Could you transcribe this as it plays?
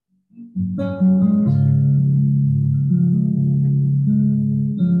Thank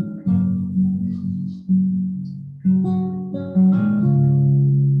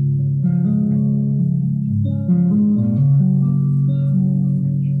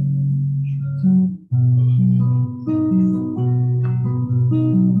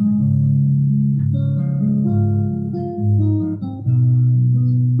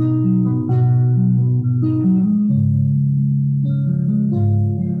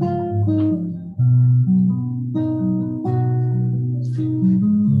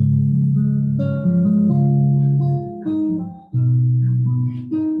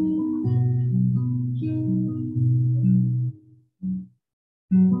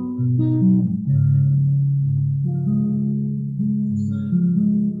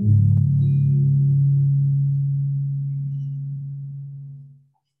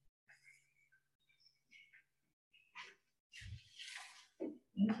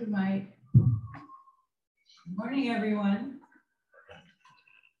you, Mike. Good morning, everyone.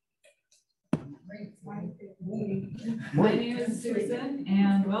 My name is Susan,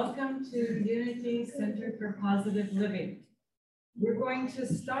 and welcome to Unity Center for Positive Living. We're going to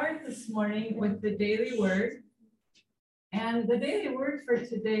start this morning with the daily word. And the daily word for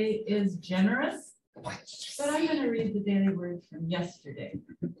today is generous, but I'm going to read the daily word from yesterday.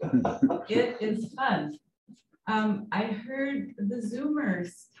 It is fun. I heard the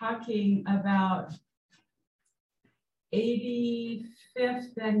Zoomers talking about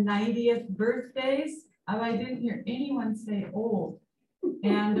 85th and 90th birthdays. I didn't hear anyone say old.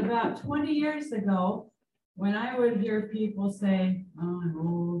 And about 20 years ago, when I would hear people say, oh, I'm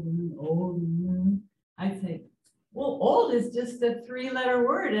old and old, I'd say, well, old is just a 3-letter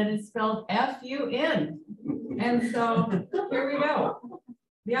word and it's spelled F-U-N. And so here we go.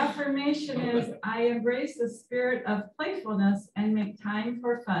 The affirmation is, I embrace the spirit of playfulness and make time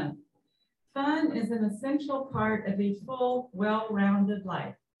for fun. Fun is an essential part of a full, well-rounded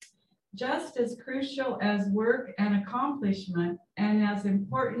life. Just as crucial as work and accomplishment, and as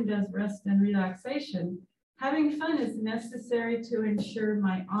important as rest and relaxation, having fun is necessary to ensure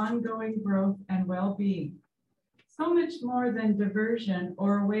my ongoing growth and well-being. So much more than diversion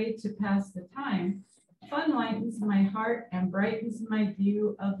or a way to pass the time, fun lightens my heart and brightens my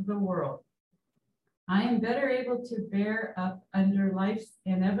view of the world. I am better able to bear up under life's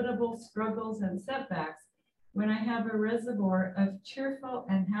inevitable struggles and setbacks when I have a reservoir of cheerful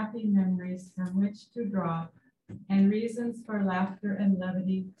and happy memories from which to draw and reasons for laughter and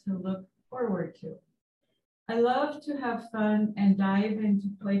levity to look forward to. I love to have fun and dive into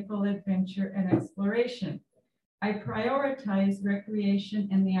playful adventure and exploration. I prioritize recreation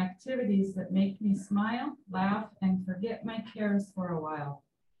and the activities that make me smile, laugh, and forget my cares for a while.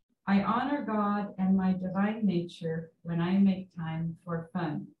 I honor God and my divine nature when I make time for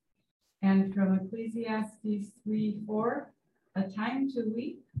fun. And from Ecclesiastes 3:4, a time to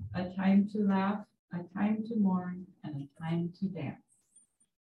weep, a time to laugh, a time to mourn, and a time to dance.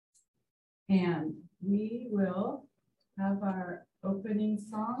 And we will have our opening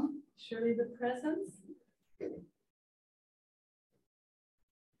song, Surely the Presence.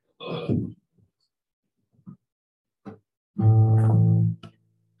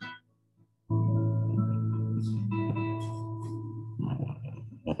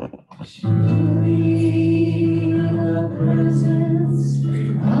 Surely the presence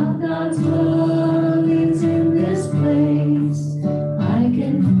of God's love is in this place. I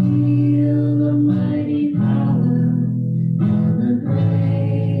can feel the mighty power and the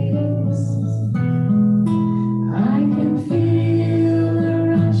grace. I can feel the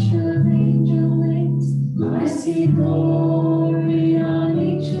rush of angel wings. I see glory on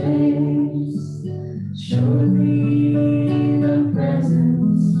each face. Surely the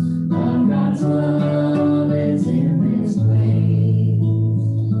presence of God's love is in this place.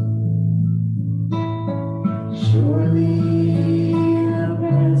 Surely the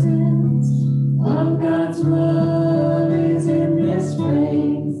presence of God's love is in this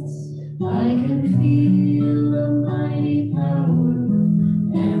place. I can feel the mighty power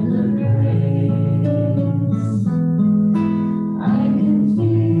and the grace. I can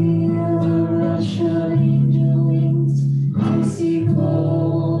feel the rush of angel wings. I see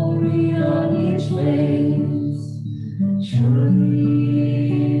glory on each face.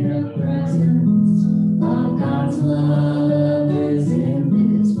 Surely the presence of God's love is in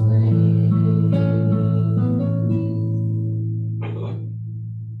this place.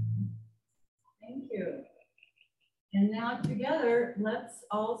 Thank you. And now together, let's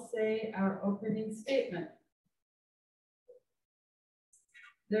all say our opening statement.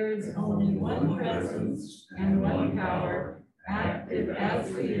 There is only one presence and one power active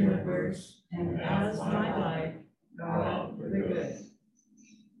as the universe and as my life, God for the good.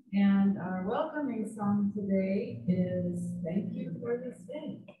 And our welcoming song today is Thank You for This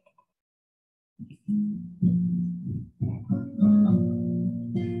Day.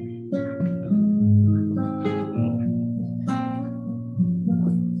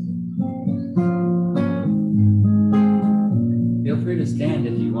 Feel free to stand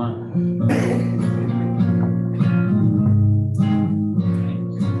if you want.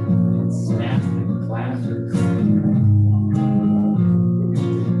 And snap and clap.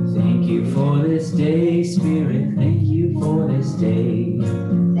 Thank you for this day, Spirit. Thank you for this day.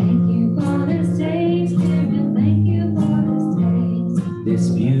 Thank you for this day, Spirit. Thank you for this day. This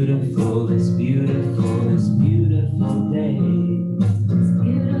beautiful, this beautiful, this beautiful day. This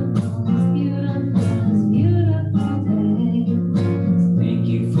beautiful, this beautiful, this beautiful day. Thank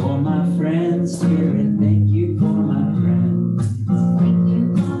you for my friends, Spirit. Thank you for my friends. Thank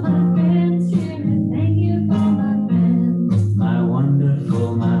you for my friends, Spirit. Thank you for my friends. My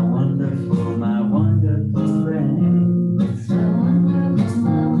wonderful, my wonderful, my wonderful friends. My wonderful,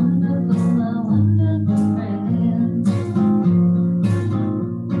 my wonderful, my wonderful friends.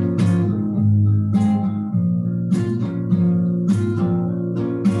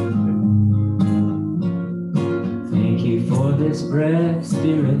 Thank you for this breath,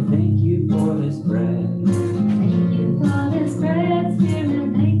 Spirit. Thank you for this breath. Thank you for this breath,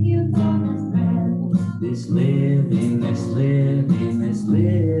 Spirit. Thank you for this breath. This living, this living, this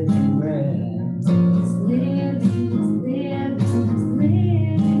living breath. This living, this living, this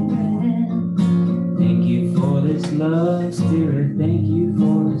living breath. Thank you for this love, Spirit. Thank you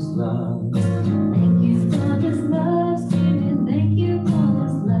for this love. Thank you for this love, Spirit. Thank you for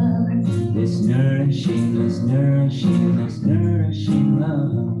this love. This nourishing, this nourishing, this nourishing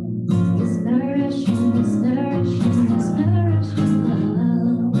love. This nourishing, this nourishing, this nourishing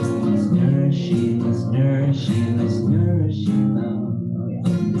love. This nourishing, this nourishing, this nourishing love.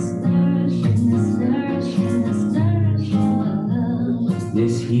 This nourishing, this nourishing, this nourishing love.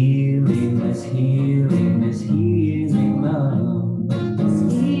 This healing, this healing, this healing love. This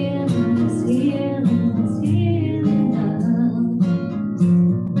healing, this healing, this healing love.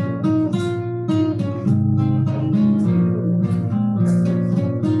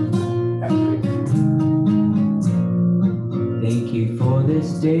 Thank you for this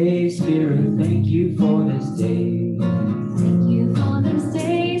day, Spirit. Thank you for this day. Thank you for this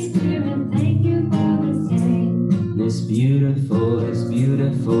day, Spirit. Thank you for this day. This beautiful, this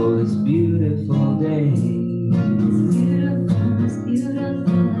beautiful, this beautiful day. This beautiful, this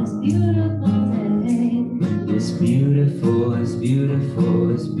beautiful, this beautiful day. This beautiful, this beautiful,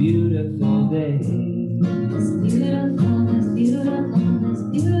 this beautiful day. This beautiful, this beautiful, this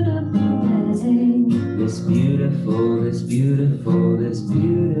beautiful day. This beautiful, this beautiful, this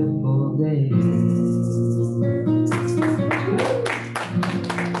beautiful day.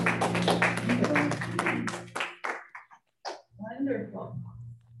 Wonderful.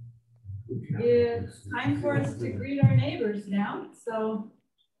 It's time for us to greet our neighbors now. So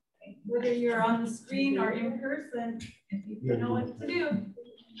whether you're on the screen or in person, if you know what to do.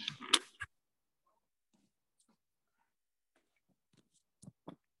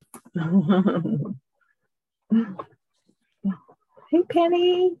 Hey,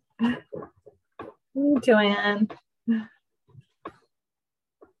 Penny. Hey, Joanne.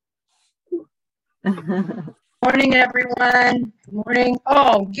 Morning, everyone. Good morning.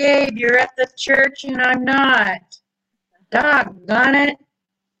 Oh, Gabe, you're at the church and I'm not. Doggone it.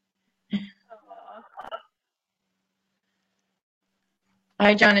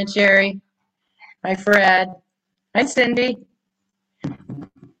 Hi, John and Jerry. Hi, Fred. Hi, Cindy.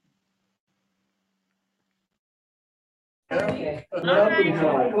 Okay.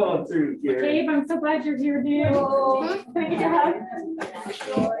 Gabe, I'm so glad you're here, dude. Can I get your hug?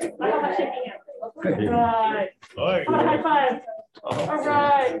 I don't have shaking hands. Right. Come on, high five. All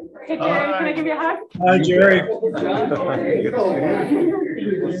right. Hey, Jerry, can I give you a hug? Hi, Jerry.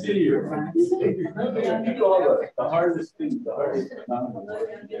 The hardest thing, the hardest.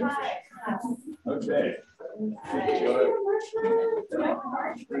 Okay.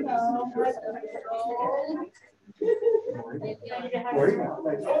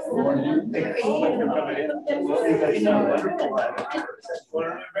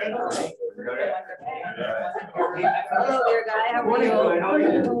 Hello there, guy. How are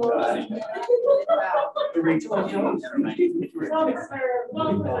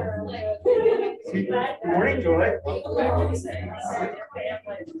Morning, Joy.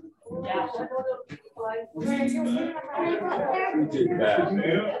 You did that.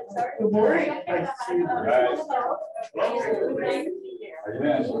 Good morning. Guys.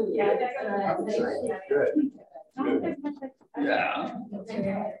 Good. Good. Yeah.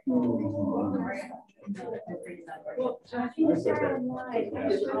 Well, Jackie, That's okay.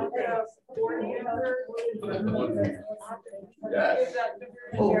 Yes.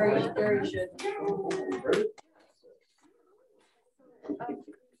 Very should.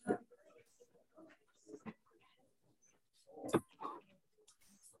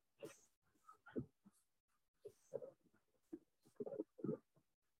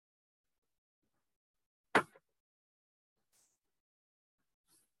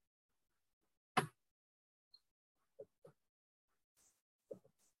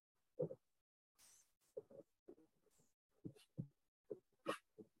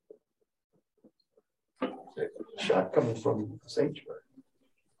 Shot coming from the sanctuary.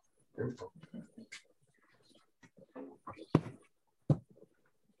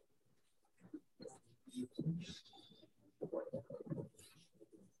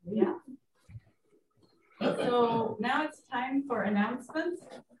 Yeah. So now it's time for announcements.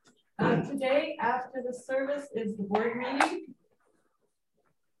 Today, after the service, is the board meeting.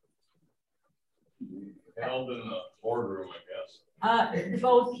 Held in the boardroom, I guess.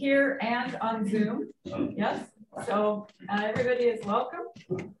 Both here and on Zoom. Yes. So everybody is welcome.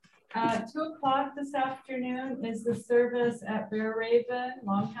 2 o'clock this afternoon is the service at Bear Raven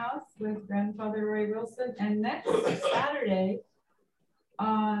Longhouse with Grandfather Roy Wilson. And next Saturday,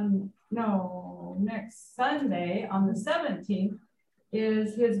 next Sunday on the 17th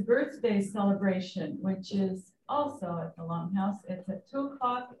is his birthday celebration, which is also at the Longhouse. It's at 2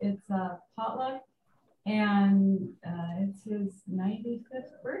 o'clock. It's a potluck. And it's his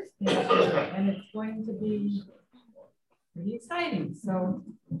 95th birthday, and it's going to be pretty exciting. So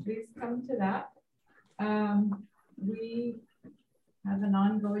please come to that. We have an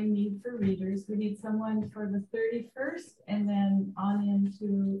ongoing need for readers. We need someone for the 31st and then on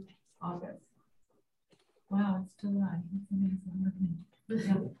into August. Wow, it's July. That's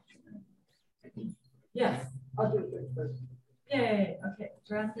amazing. Okay. Yes. I'll do it first. Yay. Okay.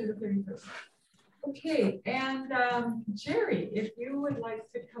 Around through the 31st. Okay, and Jerry, if you would like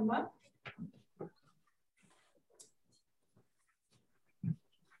to come up.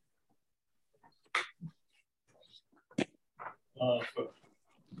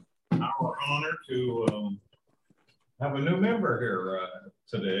 Our honor to have a new member here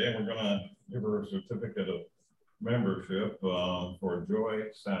today. We're going to give her a certificate of membership for Joy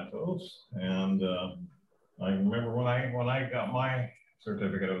Santos. And I remember when I got my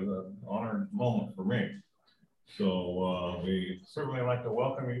certificate, it was an honored moment for me. So we certainly like to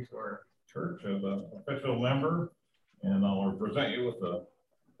welcome you to our church as an official member, and I'll present you with the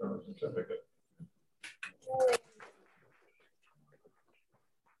certificate.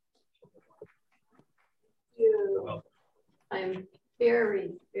 I'm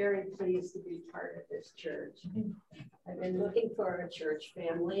very, very pleased to be part of this church. I've been looking for a church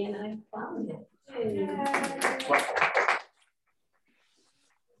family and I found it.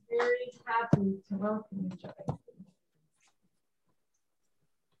 Very happy to welcome you, Joy.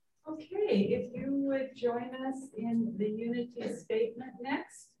 Okay, if you would join us in the unity statement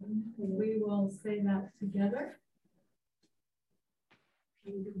next, we will say that together.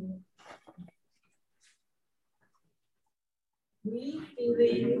 We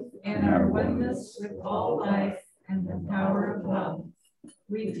believe in our oneness with all life and the power of love.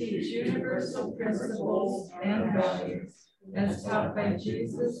 We teach universal principles and values as taught by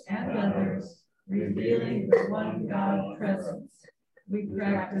Jesus and others, revealing the one God presence. We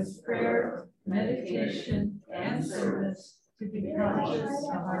practice prayer, meditation, and service to be conscious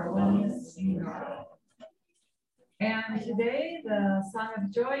of our oneness in God. And today, the song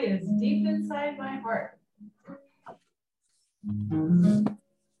of joy is Deep Inside My Heart.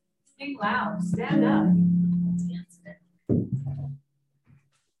 Sing loud, stand up.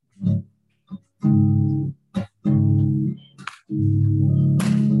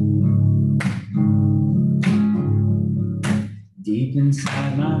 Deep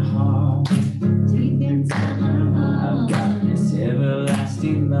inside my heart, Deep inside my heart, I've got this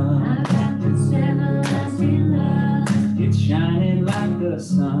everlasting love. I've got this everlasting love, It's shining like the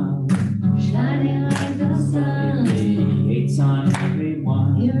sun. shining like the sun. It radiates on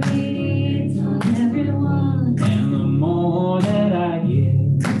everyone. It radiates on everyone. And the more that I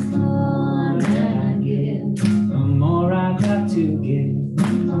give, The more that I give, the more I got to give. the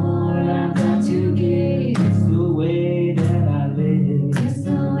more I've got to give. It's the way that I live. It's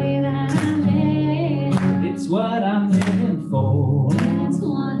the way that I live. It's what I'm living for. It's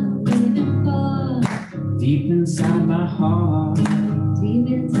what I'm living for. inside my heart. Deep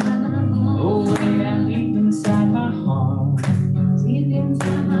inside my heart. Oh, way down deep inside my heart. Deep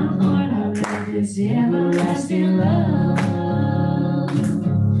inside my heart, I've got this everlasting love.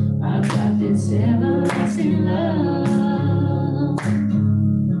 I've got this everlasting love.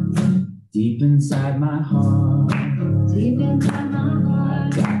 Deep inside my heart. Deep inside my heart,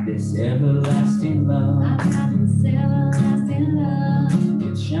 I've got this everlasting love. I've got this everlasting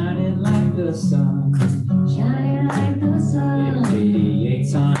love. It's shining like the sun. Shining like the It sun.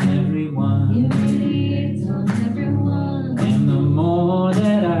 radiates on everyone. It radiates on everyone. And the more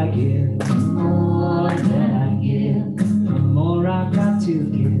that I give, The more that I give, the more I've got to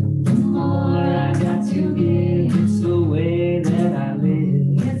give. the more I got to give. It's the way that I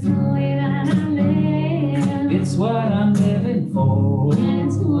live. It's the way that I live. It's what I'm living for.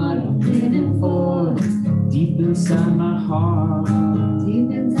 It's what I'm living for. Deep inside my heart.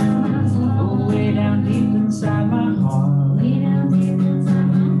 Deep inside my heart. Oh, way down deep inside my heart. Way down deep inside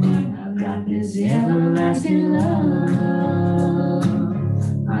my heart, I've got this everlasting love.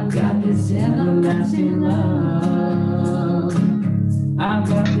 I've got this everlasting love. I've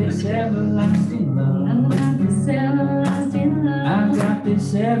got this everlasting I've love. got this everlasting love. I've got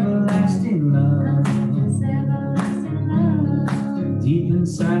this everlasting love. This everlasting love. Deep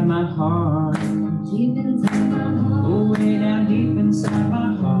inside my heart. Deep inside my heart. Oh, way down deep inside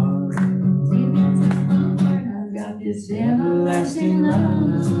my heart. Deep inside my heart, I've got this everlasting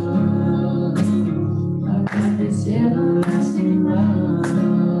love. I've got this everlasting love.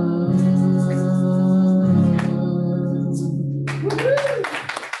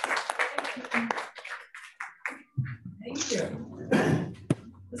 Thank you.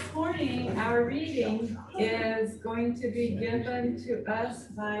 This morning, our reading is going to be given to us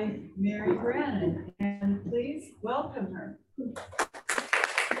by Mary Brennan, and please welcome her.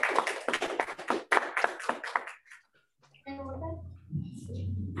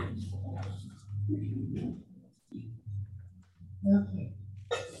 Okay.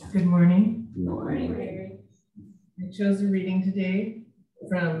 Good morning. Good morning, Mary. I chose a reading today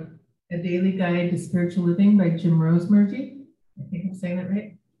from A Daily Guide to Spiritual Living by Jim Rosemergy. I think I'm saying that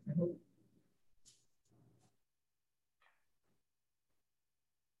right. I hope.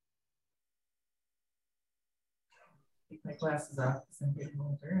 Take my glasses off because I'm getting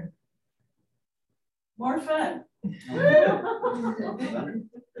older. More fun.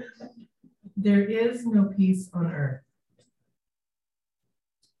 There is no peace on earth.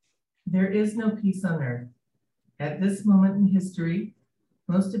 There is no peace on earth. At this moment in history,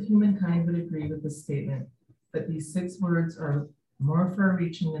 most of humankind would agree with this statement, but these 6 words are more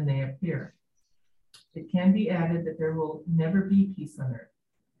far-reaching than they appear. It can be added that there will never be peace on earth.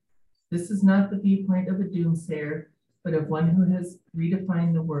 This is not the viewpoint of a doomsayer, but of one who has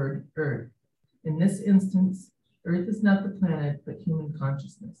redefined the word earth. In this instance, earth is not the planet, but human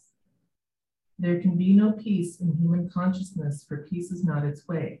consciousness. There can be no peace in human consciousness, for peace is not its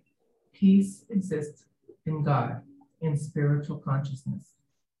way. Peace exists in God, in spiritual consciousness.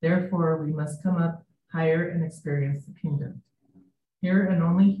 Therefore, we must come up higher and experience the kingdom. Here and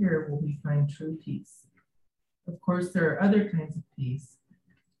only here will we find true peace. Of course, there are other kinds of peace,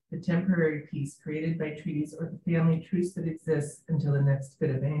 the temporary peace created by treaties or the family truce that exists until the next fit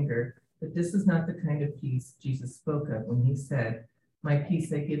of anger. But this is not the kind of peace Jesus spoke of when he said, "My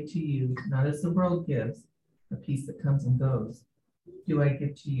peace I give to you, not as the world gives, a peace that comes and goes, do I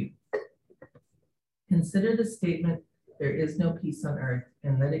give to you." Consider the statement, "There is no peace on earth,"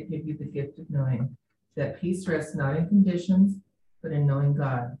 and let it give you the gift of knowing that peace rests not in conditions, but in knowing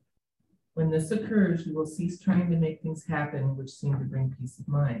God. When this occurs, you will cease trying to make things happen which seem to bring peace of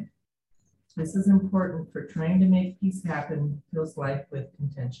mind. This is important, for trying to make peace happen fills life with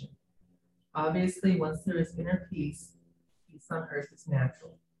contention. Obviously, once there is inner peace, peace on earth is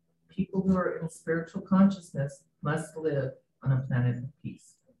natural. People who are in spiritual consciousness must live on a planet of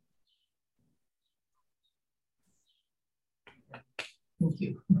peace. Thank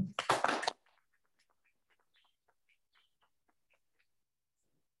you.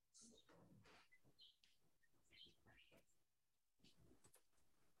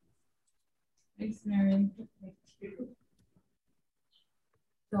 Thanks, Mary.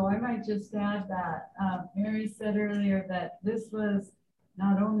 So I might just add that Mary said earlier that this was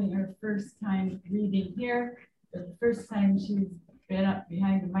not only her first time reading here, but the first time she's been up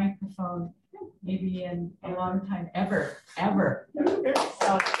behind the microphone, maybe in a long time, ever.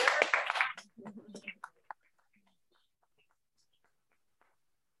 So,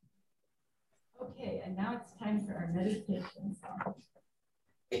 okay, and now it's time for our meditation song.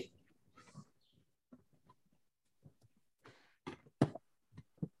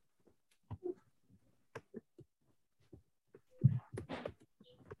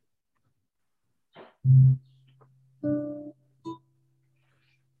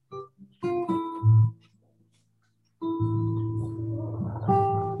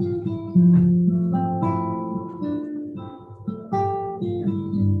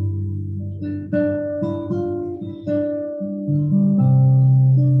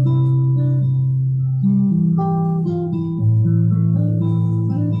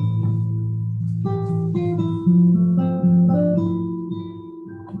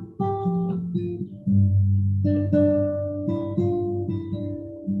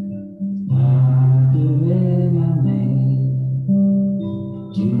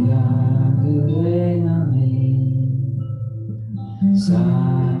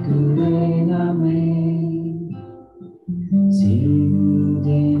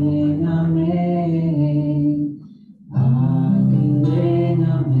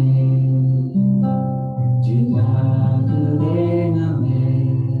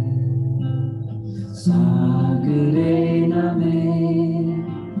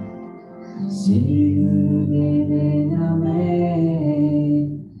 Sri Gurudeve Name,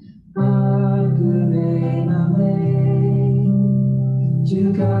 Agure Name,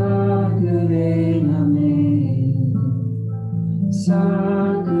 Jugagure Name,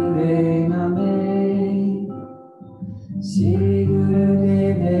 Sagure Name, Sri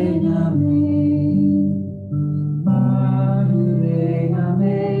Gurudeve Name, Agure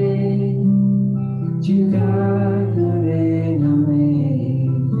Name, Jugagure Name,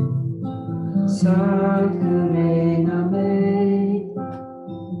 Sagure Name,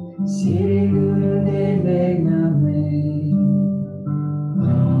 Sri Gurudeve Name,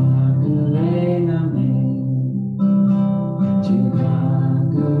 Agure Name,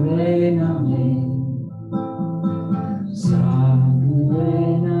 Jugagure Name, Sagure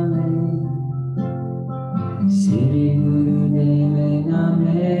Name, Sri Gurudeve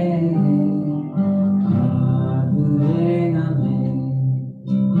Name, Agure Name,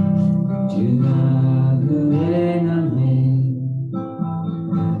 Jugagure Name,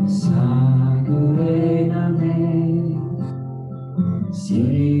 Sagure Name,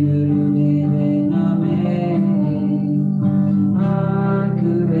 Sri Gurudeve Name,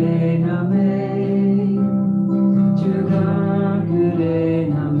 Agure Name, Jugagure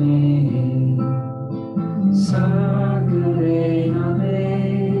Name, Sagure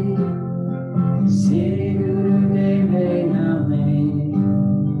Name, Sri Gurudeve Name,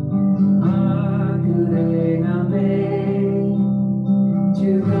 Agure Name,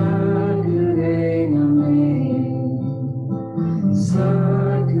 Jugagure Name,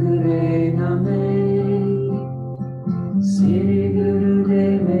 Sagure Name, Sri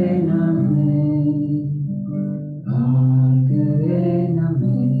Gurudeve Name, Agure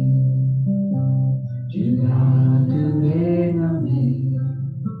Name, Jugagure Name,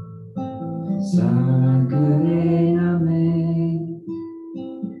 Sagure Name,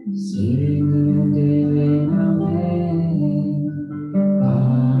 Sri Gurudeve Name,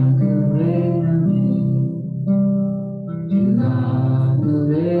 Agure Name,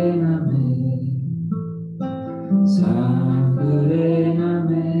 Jugagure Name, Sagure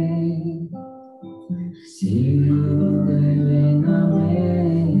Name, Sri Gurudeve Name.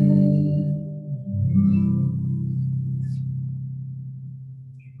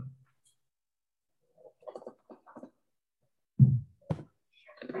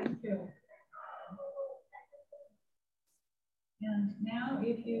 Thank you. And now,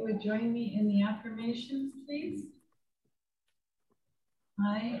 if you would join me in the affirmations, please.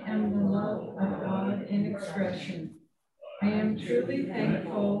 I am the love of God in expression. I am truly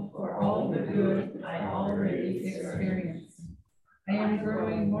thankful for all the good I already experience. I am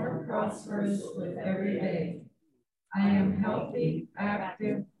growing more prosperous with every day. I am healthy,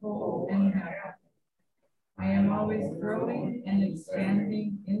 active, whole, and happy. I am always growing and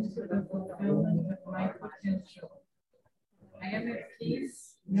expanding into the fulfillment of my potential. I am at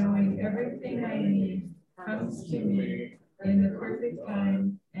peace, knowing everything I need comes to me in the perfect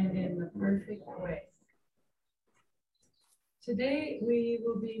time and in the perfect way. Today, we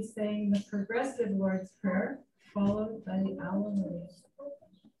will be saying the Progressive Lord's Prayer, followed by the Alleluia.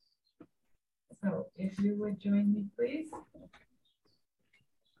 So, if you would join me, please.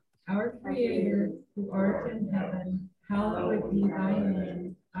 Our Creator, who art in heaven, hallowed be thy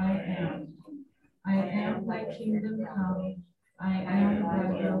name. I am. I am thy kingdom come. I am thy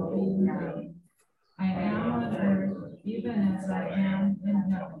will being done. I am on earth, even as I am in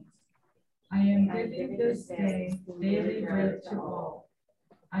heaven. I am giving this day daily bread to all.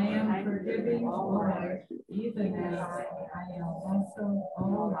 I am forgiving all life, even as I am also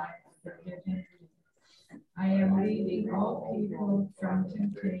all life forgiving you. I am leading all people from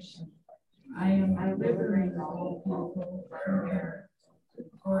temptation. I am delivering all people from error.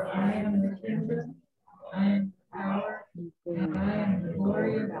 For I am the kingdom, I am the power, and I am the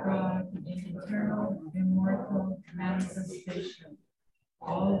glory of God in eternal, immortal manifestation.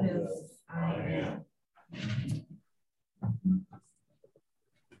 All this I am.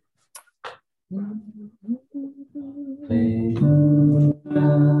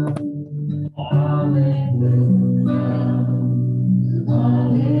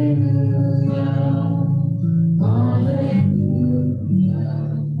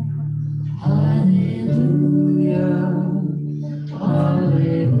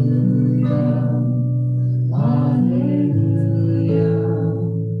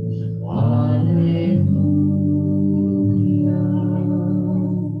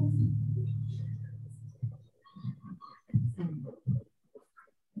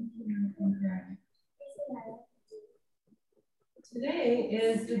 Today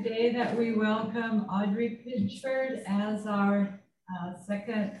is the day that we welcome Audrey Pitchford as our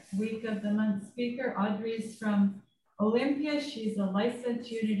second week of the month speaker. Audrey's from Olympia. She's a licensed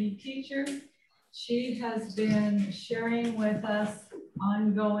Unity teacher. She has been sharing with us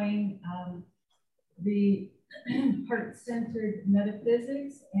ongoing the heart-centered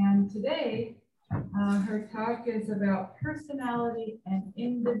metaphysics. And today, her talk is about personality and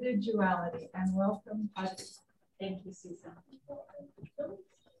individuality. And welcome, Audrey. Thank you, Susan.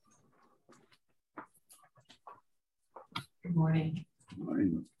 Good morning. Good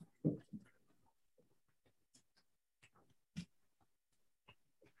morning.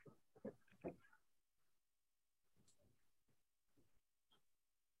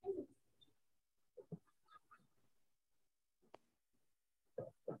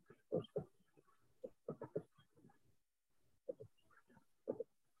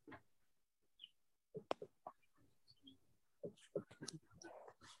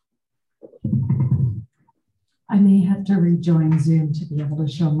 I may have to rejoin Zoom to be able to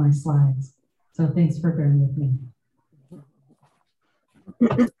show my slides. So thanks for bearing with me.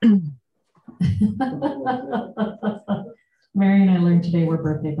 Mary and I learned today we're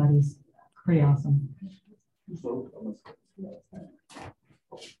birthday buddies. Pretty awesome.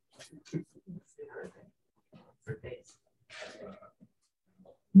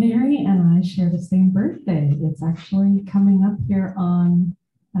 Mary and I share the same birthday. It's actually coming up here on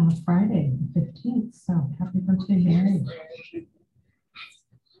Friday, the 15th. So happy birthday, Mary.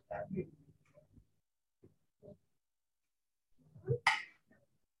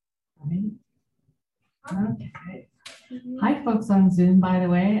 Okay. Hi, folks on Zoom, by the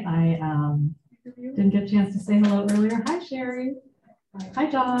way. I didn't get a chance to say hello earlier. Hi, Sherry. Hi,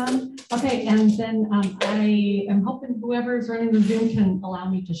 John. Okay, and then I am hoping whoever's running the Zoom can allow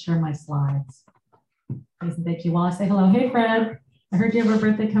me to share my slides. Please and thank you. While I say hello. Hey, Fred. I heard you have a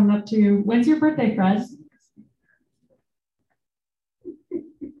birthday coming up too. When's your birthday, Fred?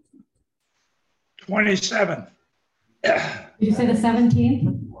 27. Did you say the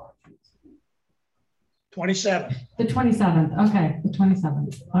 17th? 27. The 27th. Okay, the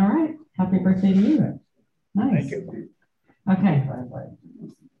 27th. All right. Happy birthday to you. Nice. Thank you. Okay.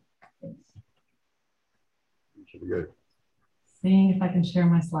 Should be good. Seeing if I can share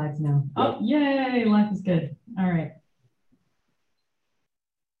my slides now. Oh, yay. Life is good. All right.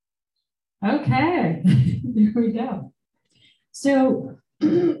 Okay, here we go. So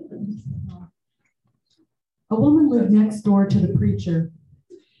a woman lived next door to the preacher,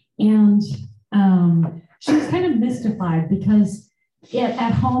 and she was kind of mystified because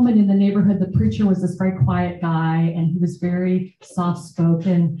at home and in the neighborhood, the preacher was this very quiet guy, and he was very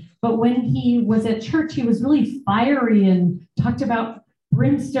soft-spoken. But when he was at church, he was really fiery and talked about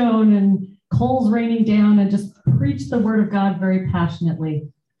brimstone and coals raining down and just preached the word of God very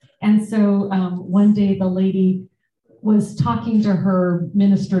passionately. And so one day the lady was talking to her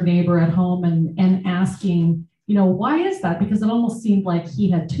minister neighbor at home and asking, you know, why is that? Because it almost seemed like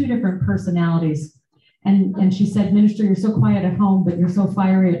he had two different personalities. And she said, minister, you're so quiet at home, but you're so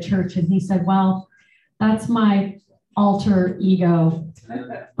fiery at church. And he said, well, that's my alter ego.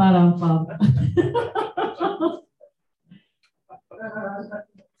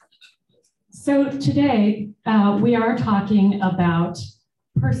 So today we are talking about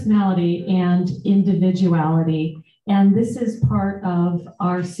personality and individuality. And this is part of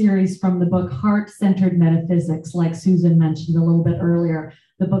our series from the book Heart-Centered Metaphysics, like Susan mentioned a little bit earlier,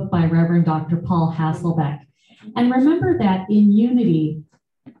 the book by Reverend Dr. Paul Hasselbeck. And remember that in unity,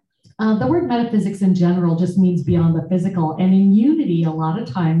 the word metaphysics in general just means beyond the physical. And in unity, a lot of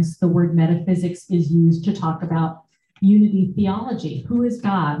times the word metaphysics is used to talk about unity theology. Who is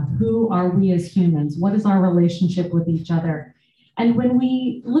God? Who are we as humans? What is our relationship with each other? And when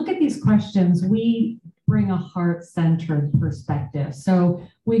we look at these questions, we bring a heart-centered perspective. So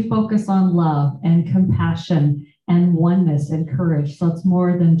we focus on love and compassion and oneness and courage. So it's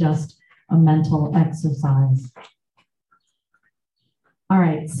more than just a mental exercise. All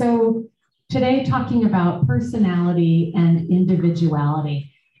right, so today talking about personality and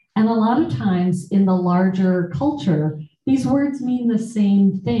individuality. And a lot of times in the larger culture, these words mean the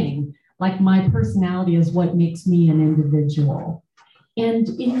same thing. Like my personality is what makes me an individual. And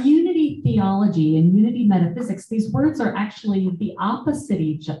in unity theology and unity metaphysics, these words are actually the opposite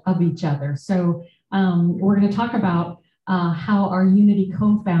of each other. So we're going to talk about how our unity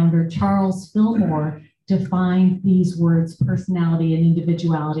co-founder, Charles Fillmore, defined these words, personality and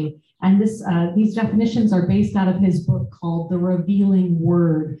individuality. And these definitions are based out of his book called The Revealing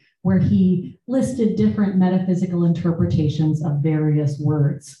Word, where he listed different metaphysical interpretations of various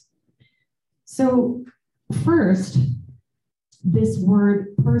words. So first, this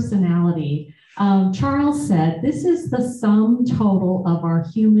word personality. Charles said, this is the sum total of our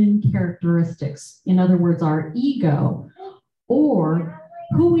human characteristics. In other words, our ego, or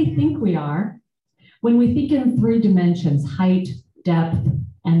who we think we are when we think in 3 dimensions, height, depth,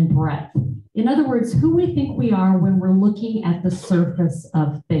 and breadth. In other words, who we think we are when we're looking at the surface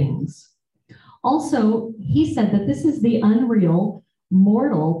of things. Also, he said that this is the unreal,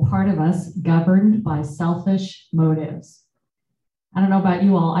 mortal part of us governed by selfish motives. I don't know about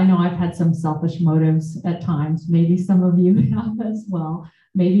you all. I know I've had some selfish motives at times. Maybe some of you have as well.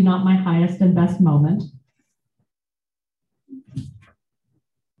 Maybe not my highest and best moment.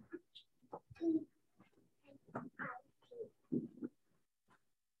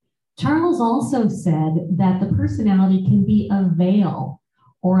 Charles also said that the personality can be a veil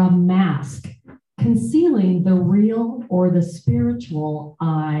or a mask, concealing the real or the spiritual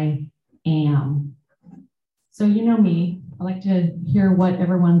I am. So you know me, I like to hear what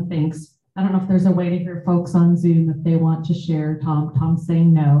everyone thinks. I don't know if there's a way to hear folks on Zoom if they want to share. Tom's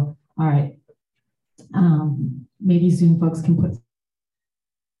saying no. All right. Maybe Zoom folks can put.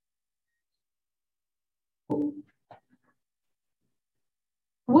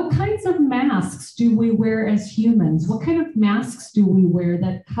 What kinds of masks do we wear as humans? What kind of masks do we wear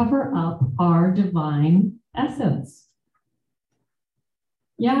that cover up our divine essence?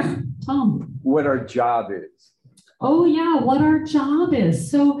 Yeah, Tom. What our job is. Oh yeah, what our job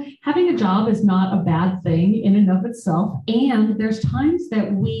is. So having a job is not a bad thing in and of itself. And there's times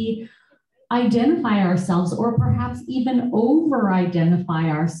that we identify ourselves or perhaps even over-identify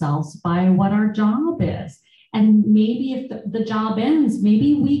ourselves by what our job is. And maybe if the job ends,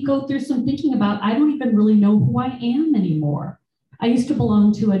 maybe we go through some thinking about, I don't even really know who I am anymore. I used to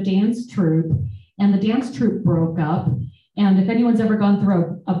belong to a dance troupe, and the dance troupe broke up. And if anyone's ever gone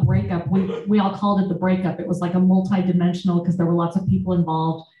through a breakup, we all called it the breakup. It was like a multi-dimensional because there were lots of people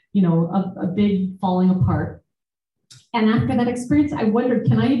involved, you know, a big falling apart. And after that experience, I wondered,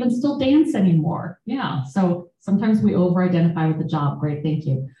 can I even still dance anymore? Yeah, so sometimes we over-identify with the job. Great, thank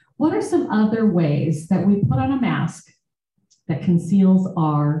you. What are some other ways that we put on a mask that conceals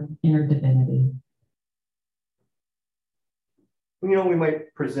our inner divinity? You know, we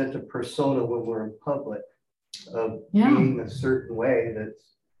might present a persona when we're in public of being a certain way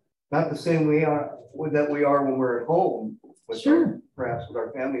that's not the same way that we are when we're at home, with perhaps with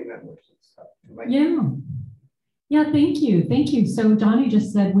our family members and stuff. Yeah, thank you. Thank you. So Johnny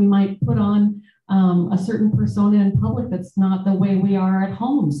just said we might put on a certain persona in public that's not the way we are at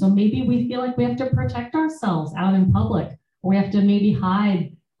home. So maybe we feel like we have to protect ourselves out in public, or we have to maybe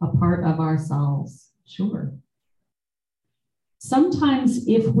hide a part of ourselves. Sure. Sometimes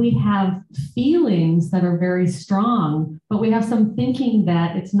if we have feelings that are very strong, but we have some thinking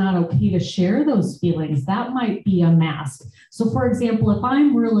that it's not okay to share those feelings, that might be a mask. So for example, if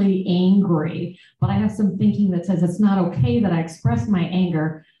I'm really angry, but I have some thinking that says it's not okay that I express my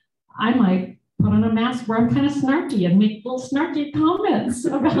anger, I might put on a mask where I'm kind of snarky and make little snarky comments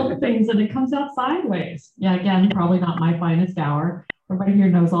about things, and it comes out sideways. Yeah, again, probably not my finest hour. Everybody here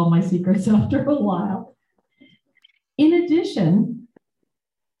knows all my secrets after a while. In addition,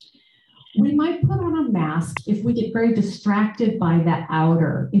 we might put on a mask if we get very distracted by that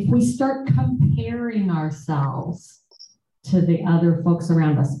outer, if we start comparing ourselves to the other folks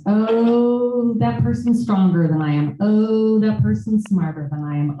around us. Oh, that person's stronger than I am. Oh, that person's smarter than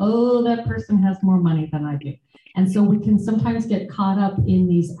I am. Oh, that person has more money than I do. And so we can sometimes get caught up in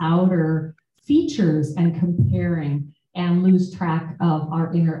these outer features and comparing and lose track of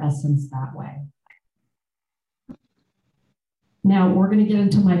our inner essence that way. Now we're going to get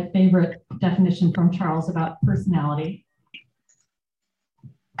into my favorite definition from Charles about personality.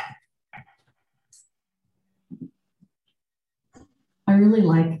 I really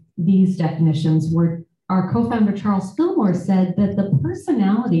like these definitions where our co-founder Charles Fillmore said that the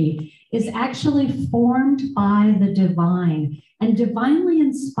personality is actually formed by the divine and divinely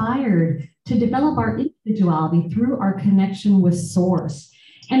inspired to develop our individuality through our connection with Source.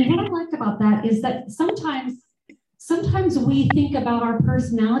 And what I liked about that is that sometimes we think about our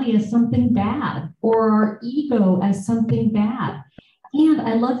personality as something bad or our ego as something bad. And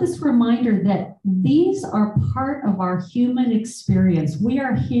I love this reminder that these are part of our human experience. We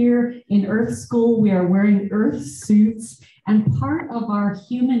are here in Earth School. We are wearing Earth suits. And part of our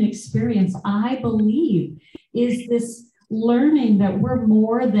human experience, I believe, is this learning that we're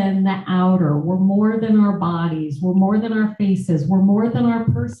more than the outer. We're more than our bodies. We're more than our faces. We're more than our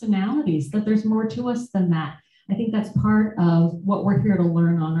personalities, that there's more to us than that. I think that's part of what we're here to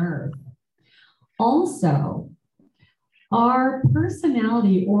learn on Earth. Also, our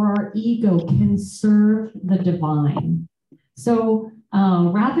personality or our ego can serve the divine. So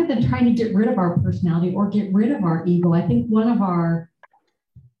rather than trying to get rid of our personality or get rid of our ego, I think one of our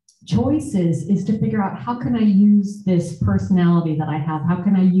choices is to figure out, how can I use this personality that I have? How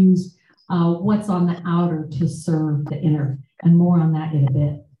can I use what's on the outer to serve the inner? And more on that in a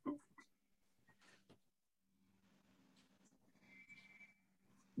bit.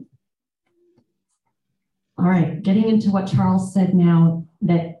 All right, getting into what Charles said now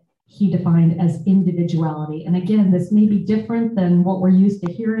that he defined as individuality. And again, this may be different than what we're used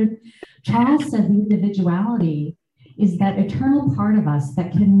to hearing. Charles said individuality is that eternal part of us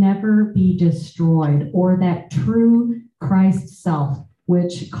that can never be destroyed, or that true Christ self,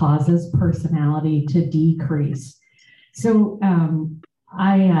 which causes personality to decrease. So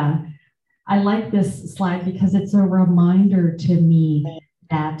I like this slide because it's a reminder to me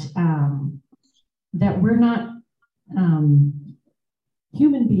that that we're not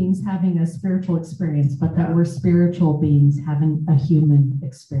human beings having a spiritual experience, but that we're spiritual beings having a human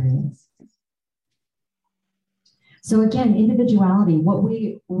experience. So again, individuality, what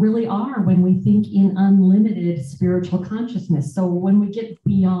we really are when we think in unlimited spiritual consciousness. So when we get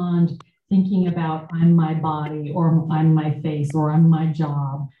beyond thinking about I'm my body, or I'm my face, or I'm my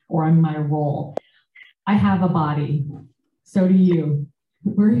job, or I'm my role. I have a body, so do you.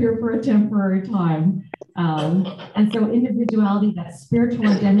 We're here for a temporary time. And so individuality, that spiritual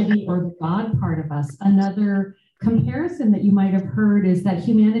identity or the God part of us. Another comparison that you might have heard is that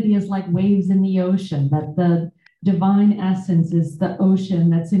humanity is like waves in the ocean, that the divine essence is the ocean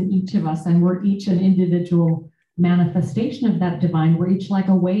that's in each of us, and we're each an individual manifestation of that divine. We're each like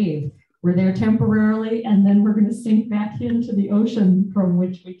a wave. We're there temporarily, and then we're going to sink back into the ocean from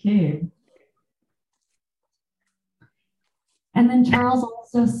which we came. And then Charles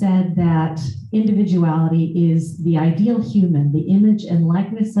also said that individuality is the ideal human, the image and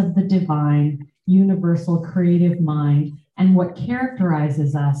likeness of the divine, universal creative mind, and what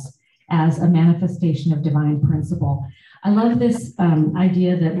characterizes us as a manifestation of divine principle. I love this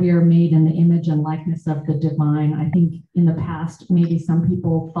idea that we are made in the image and likeness of the divine. I think in the past, maybe some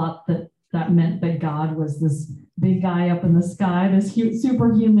people thought that that meant that God was this big guy up in the sky, this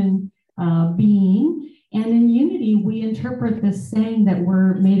superhuman being. And in unity, we interpret this saying that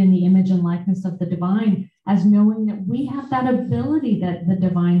we're made in the image and likeness of the divine as knowing that we have that ability that the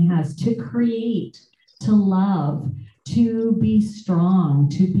divine has to create, to love, to be strong,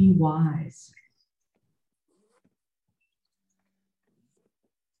 to be wise.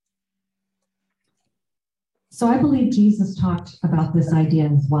 So I believe Jesus talked about this idea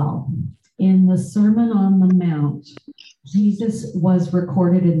as well. In the Sermon on the Mount, Jesus was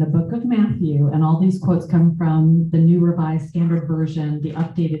recorded in the book of Matthew, and all these quotes come from the New Revised Standard Version, the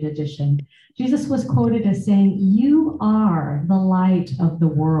updated edition. Jesus was quoted as saying, "You are the light of the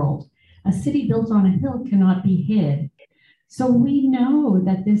world. A city built on a hill cannot be hid." So we know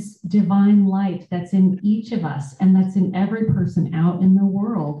that this divine light that's in each of us and that's in every person out in the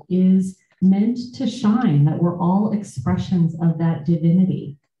world is meant to shine, that we're all expressions of that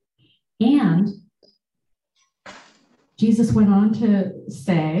divinity. And Jesus went on to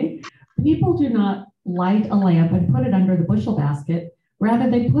say, people do not light a lamp and put it under the bushel basket.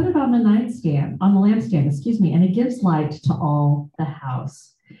 Rather, they put it on the lampstand, and it gives light to all the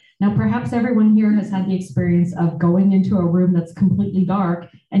house. Now, perhaps everyone here has had the experience of going into a room that's completely dark,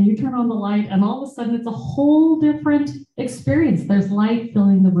 and you turn on the light, and all of a sudden it's a whole different experience. There's light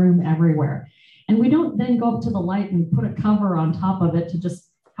filling the room everywhere. And we don't then go up to the light and put a cover on top of it to just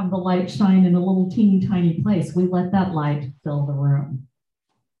have the light shine in a little teeny tiny place. We let that light fill the room.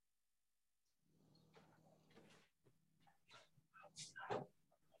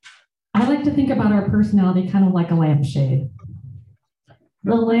 I like to think about our personality kind of like a lampshade.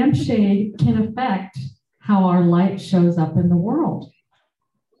 The lampshade can affect how our light shows up in the world.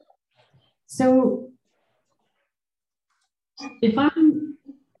 So if I'm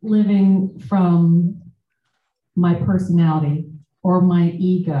living from my personality or my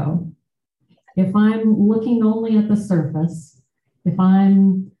ego, if I'm looking only at the surface, if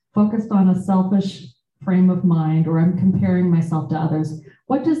I'm focused on a selfish frame of mind, or I'm comparing myself to others,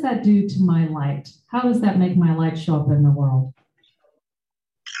 what does that do to my light? How does that make my light show up in the world?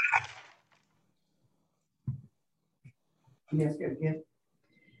 Can you ask it again?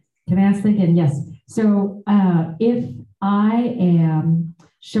 Can I ask that again? Yes. So if I am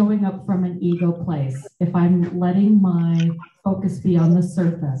showing up from an ego place, if I'm letting my focus be on the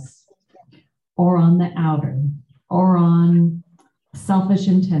surface or on the outer or on selfish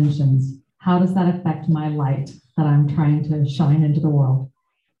intentions, how does that affect my light that I'm trying to shine into the world?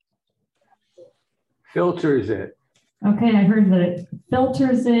 Filters it. Okay, I heard that it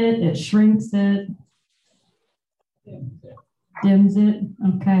filters it, it shrinks it. Dims it?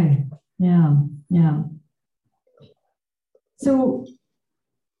 Okay. Yeah, yeah. So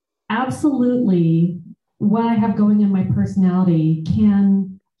absolutely, what I have going in my personality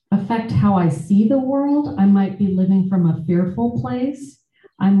can affect how I see the world. I might be living from a fearful place.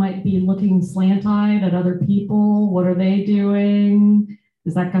 I might be looking slant-eyed at other people. What are they doing?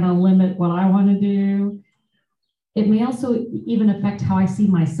 Is that going to limit what I want to do? It may also even affect how I see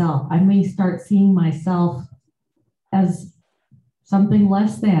myself. I may start seeing myself as something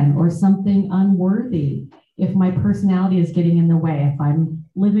less than or something unworthy if my personality is getting in the way, if I'm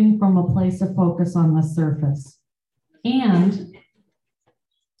living from a place of focus on the surface. And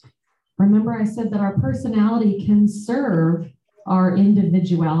remember, I said that our personality can serve our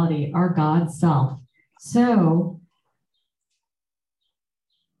individuality, our God self. So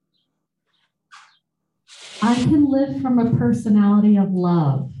I can live from a personality of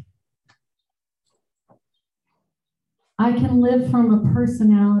love. I can live from a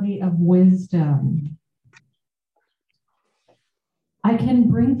personality of wisdom. I can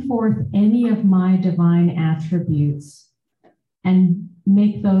bring forth any of my divine attributes and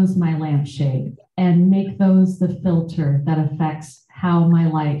make those my lampshade and make those the filter that affects how my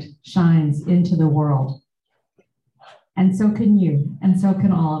light shines into the world. And so can you, and so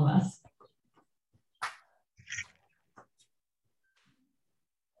can all of us.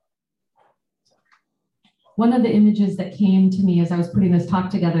 One of the images that came to me as I was putting this talk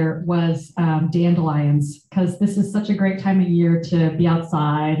together was dandelions, because this is such a great time of year to be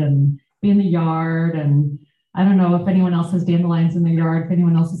outside and be in the yard. And I don't know if anyone else has dandelions in their yard, if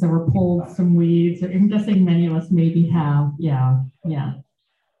anyone else has ever pulled some weeds. I'm guessing many of us maybe have. Yeah, yeah.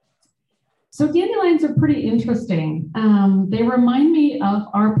 So dandelions are pretty interesting. They remind me of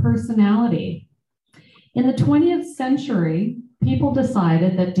our personality. In the 20th century, people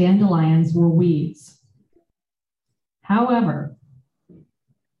decided that dandelions were weeds. However,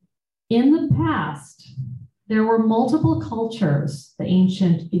 in the past, there were multiple cultures, the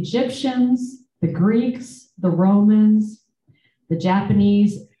ancient Egyptians, the Greeks, the Romans, the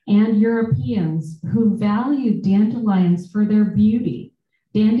Japanese, and Europeans who valued dandelions for their beauty.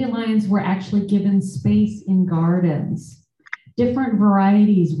 Dandelions were actually given space in gardens. Different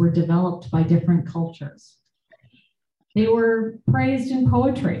varieties were developed by different cultures. They were praised in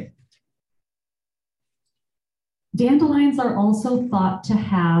poetry. Dandelions are also thought to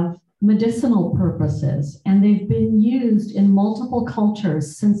have medicinal purposes, and they've been used in multiple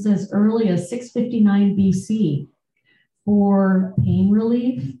cultures since as early as 659 BC for pain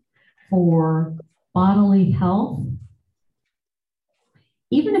relief, for bodily health.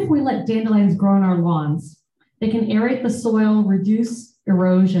 Even if we let dandelions grow on our lawns, they can aerate the soil, reduce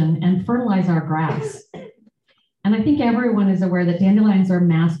erosion, and fertilize our grass. And I think everyone is aware that dandelions are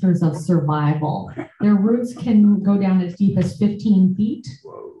masters of survival. Their roots can go down as deep as 15 feet.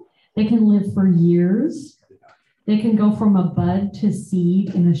 They can live for years. They can go from a bud to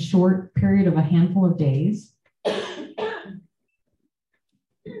seed in a short period of a handful of days.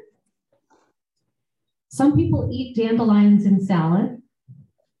 Some people eat dandelions in salad.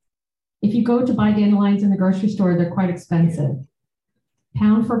 If you go to buy dandelions in the grocery store, they're quite expensive.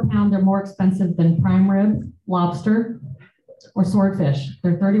 Pound for pound, they're more expensive than prime rib, lobster, or swordfish.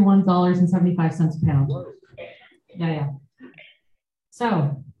 They're $31.75 a pound. Yeah.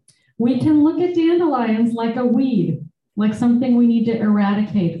 So we can look at dandelions like a weed, like something we need to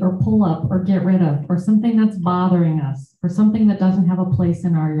eradicate or pull up or get rid of, or something that's bothering us, or something that doesn't have a place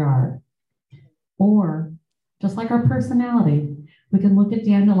in our yard. Or just like our personality, we can look at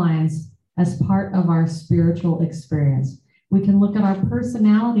dandelions as part of our spiritual experience. We can look at our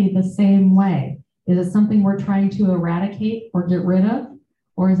personality the same way. Is it something we're trying to eradicate or get rid of?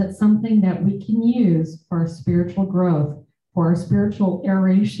 Or is it something that we can use for our spiritual growth, for our spiritual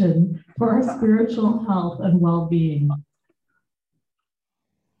aeration, for our spiritual health and well-being?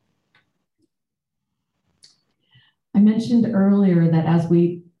 I mentioned earlier that as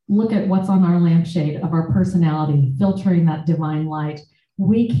we look at what's on our lampshade of our personality, filtering that divine light,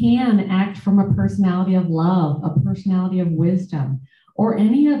 we can act from a personality of love, a personality of wisdom, or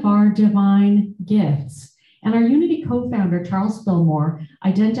any of our divine gifts. And our Unity co-founder, Charles Fillmore,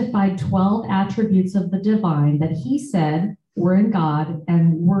 identified 12 attributes of the divine that he said were in God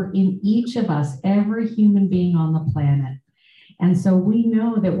and were in each of us, every human being on the planet. And so we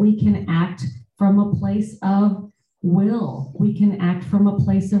know that we can act from a place of will. We can act from a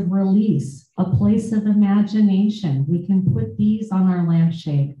place of release, a place of imagination. We can put these on our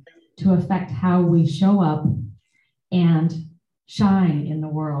lampshade to affect how we show up and shine in the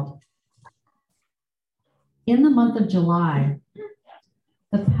world. In the month of July,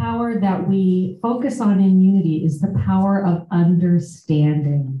 The power that we focus on in unity is the power of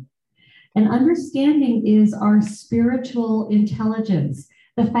understanding. And understanding is our spiritual intelligence,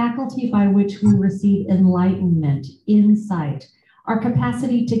 the faculty by which we receive enlightenment, insight, our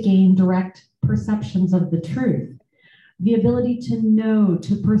capacity to gain direct perceptions of the truth, the ability to know,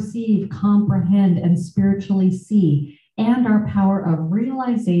 to perceive, comprehend, and spiritually see, and our power of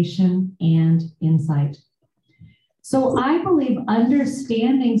realization and insight. So I believe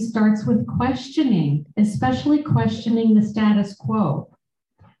understanding starts with questioning, especially questioning the status quo.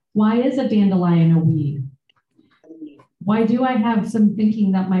 Why is a dandelion a weed? Why do I have some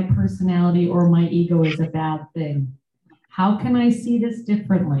thinking that my personality or my ego is a bad thing? How can I see this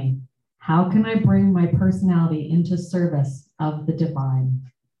differently? How can I bring my personality into service of the divine?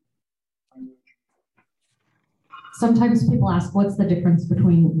 Sometimes people ask, what's the difference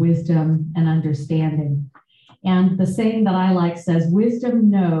between wisdom and understanding? And the saying that I like says, wisdom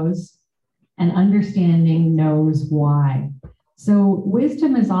knows and understanding knows why. So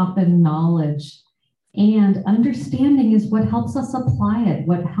wisdom is often knowledge, and understanding is what helps us apply it,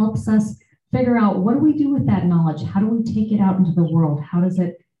 what helps us figure out what do we do with that knowledge? How do we take it out into the world? How does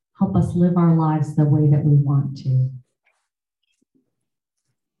it help us live our lives the way that we want to?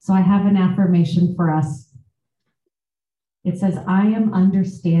 So I have an affirmation for us. It says, I am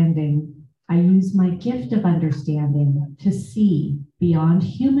understanding. I use my gift of understanding to see beyond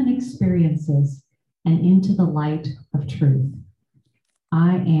human experiences and into the light of truth.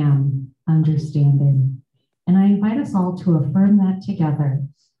 I am understanding. And I invite us all to affirm that together.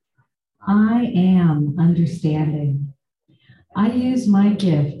 I am understanding. I use my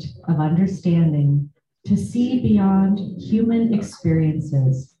gift of understanding to see beyond human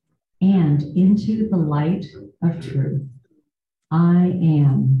experiences and into the light of truth. I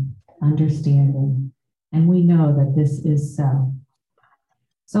am understanding. And we know that this is so.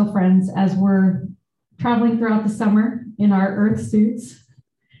 So friends, as we're traveling throughout the summer in our earth suits,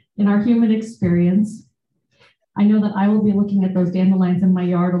 in our human experience, I know that I will be looking at those dandelions in my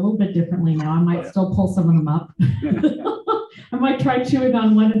yard a little bit differently now. I might still pull some of them up. I might try chewing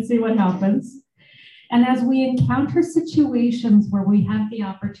on one and see what happens. And as we encounter situations where we have the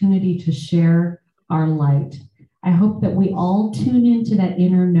opportunity to share our light, I hope that we all tune into that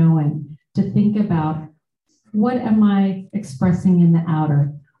inner knowing to think about, what am I expressing in the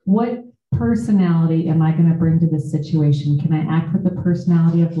outer? What personality am I going to bring to this situation? Can I act with the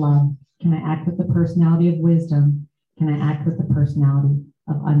personality of love? Can I act with the personality of wisdom? Can I act with the personality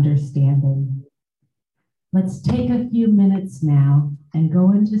of understanding? Let's take a few minutes now and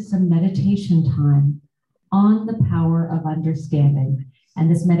go into some meditation time on the power of understanding. And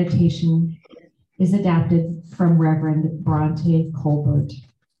this meditation is adapted from Reverend Bronte Colbert.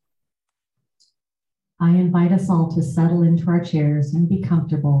 I invite us all to settle into our chairs and be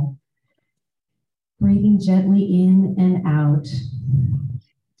comfortable, breathing gently in and out,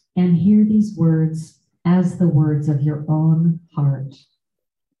 and hear these words as the words of your own heart.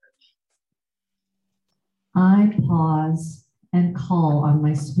 I pause and call on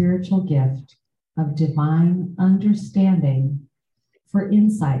my spiritual gift of divine understanding for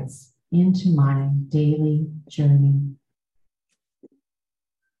insights into my daily journey.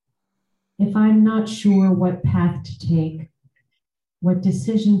 If I'm not sure what path to take, what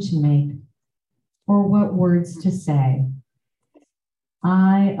decision to make, or what words to say,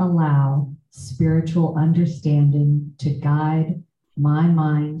 I allow spiritual understanding to guide my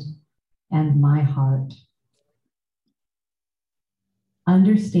mind and my heart.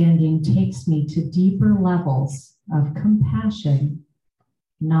 Understanding takes me to deeper levels of compassion,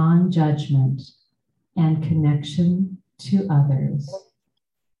 non-judgment, and connection to others.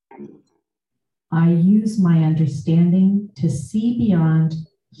 I use my understanding to see beyond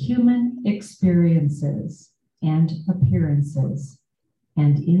human experiences and appearances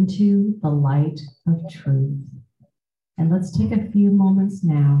and into the light of truth. And let's take a few moments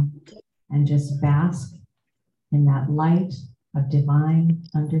now and just bask in that light of divine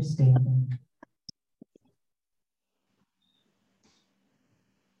understanding.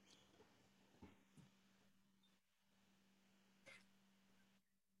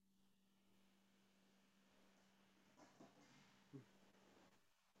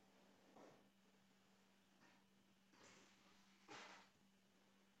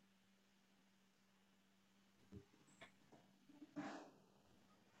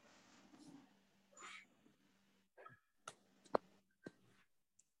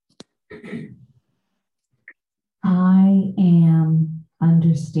 I am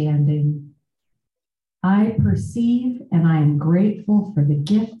understanding. I perceive and I am grateful for the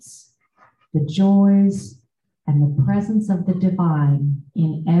gifts, the joys, and the presence of the divine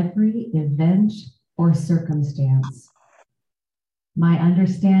in every event or circumstance. My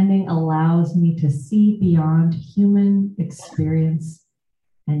understanding allows me to see beyond human experience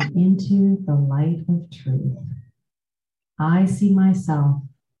and into the light of truth. I see myself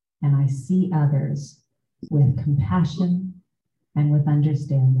and I see others with compassion and with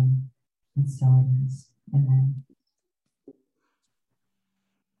understanding. And so it is. Amen.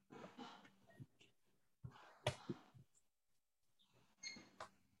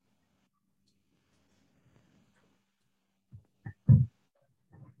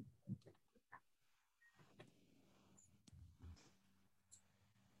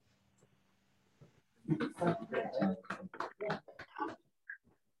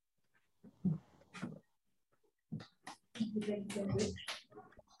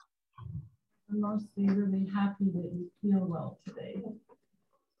 I'm mostly really happy that you feel well today.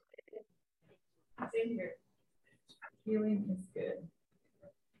 Same here. Feeling is good.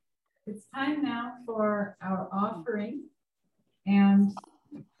 It's time now for our offering, and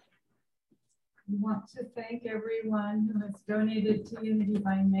we want to thank everyone who has donated to Unity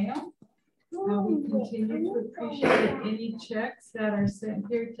by mail. We continue to appreciate any checks that are sent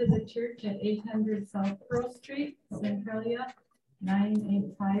here to the church at 800 South Pearl Street, Centralia,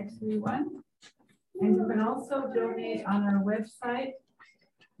 98531. And you can also donate on our website,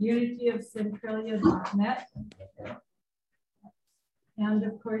 unityofcentralia.net. And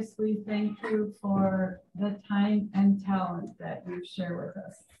of course, we thank you for the time and talent that you share with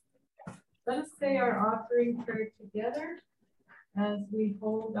us. Let us say our offering prayer together as we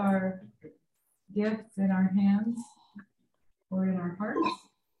hold our gifts in our hands or in our hearts.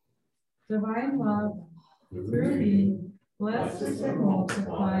 Divine love, through me, blesses and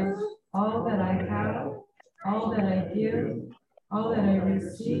multiplies all that I have, all that I give, all that I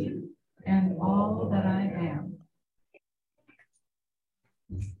receive, and all that I am.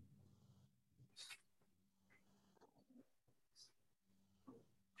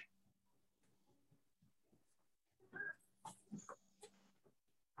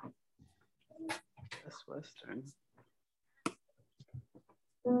 That's Western.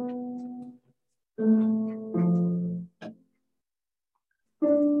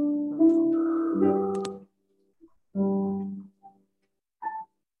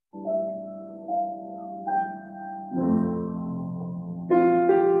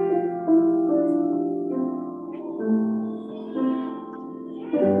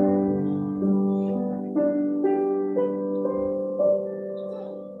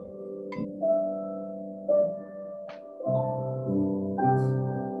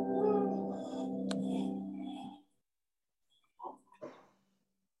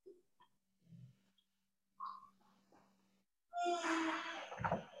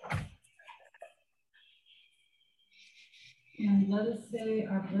 And let us say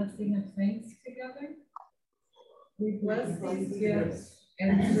our blessing of thanks together. We bless these gifts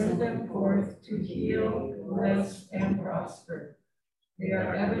and send them forth to heal, bless, and prosper. They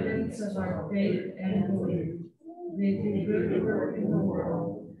are evidence of our faith and belief. They do good work in the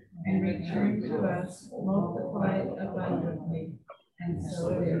world and return to us multiplied abundantly. And so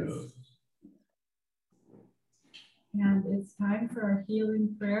it is. And it's time for our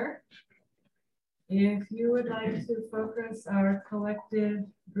healing prayer. If you would like to focus our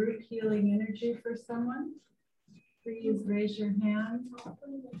collective group healing energy for someone, please raise your hand,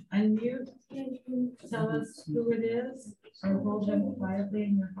 unmute, tell us who it is, or hold them quietly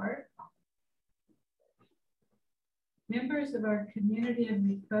in your heart. Members of our community have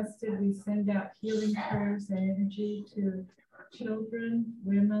requested we send out healing prayers and energy to children,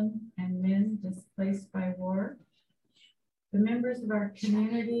 women, and men displaced by war. The members of our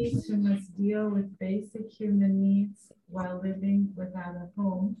communities who must deal with basic human needs while living without a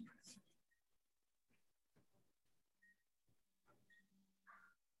home.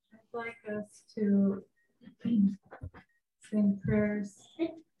 I'd like us to send prayers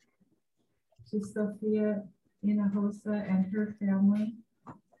to Sophia Hinojosa and her family.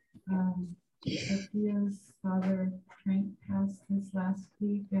 Sophia's father, Frank, passed this last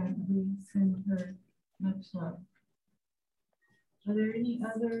week, and we send her much love. Are there any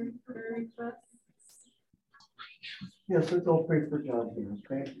other prayer requests? Yes, let's all pray for John here,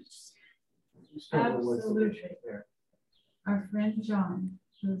 okay? Absolutely. Our friend John,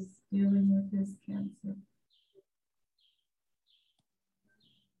 who's dealing with his cancer.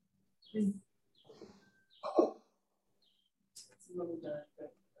 Please. It's a little dark,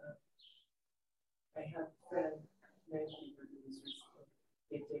 but I have a friend, Nancy, who's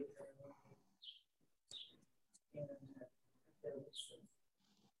they take her away. And there was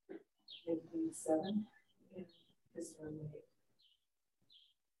 57, and This one.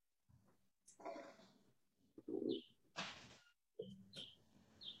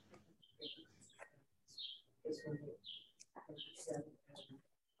 This one.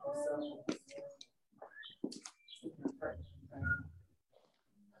 Also.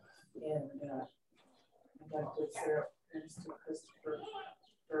 And I'd like to share thanks to Christopher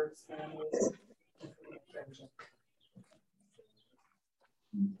Berg's family.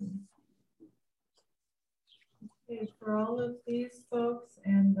 Okay, for all of these folks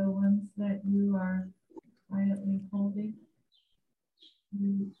and the ones that you are quietly holding,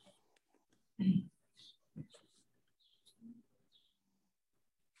 we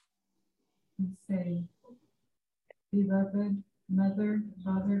say, beloved Mother,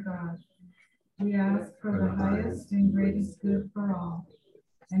 Father God, we ask for the highest and greatest good for all,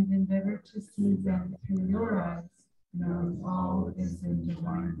 and endeavor to see them through your eyes, knowing all is in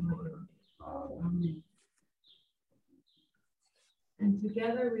divine order. Amen. And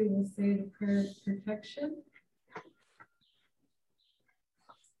together we will say the prayer of protection.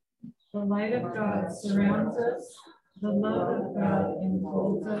 The light of God surrounds us, the love of God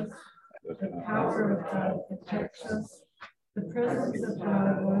enfolds us, the power of God protects us, the presence of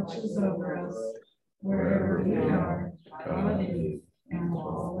God watches over us. Wherever we are, God is, and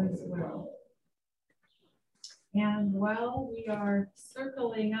all is well. And while we are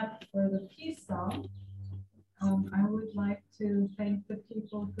circling up for the peace song, I would like to thank the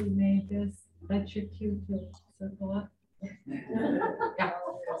people who made this. That's your cue to circle up.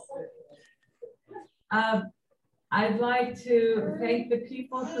 I'd like to thank the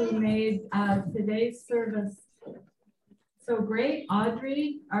people who made today's service so great.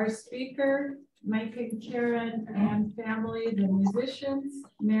 Audrey, our speaker, Mike and Karen and family, the musicians,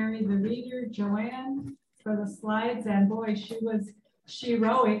 Mary the reader, Joanne for the slides, and boy, she was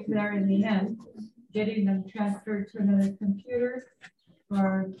heroic there in the end, getting them transferred to another computer,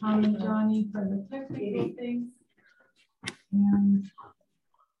 for Tom and Johnny for the technical things. And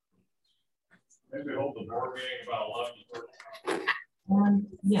maybe hold the board meeting about 11:30.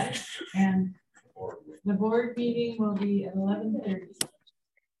 Yes, and the board meeting will be at 11:30.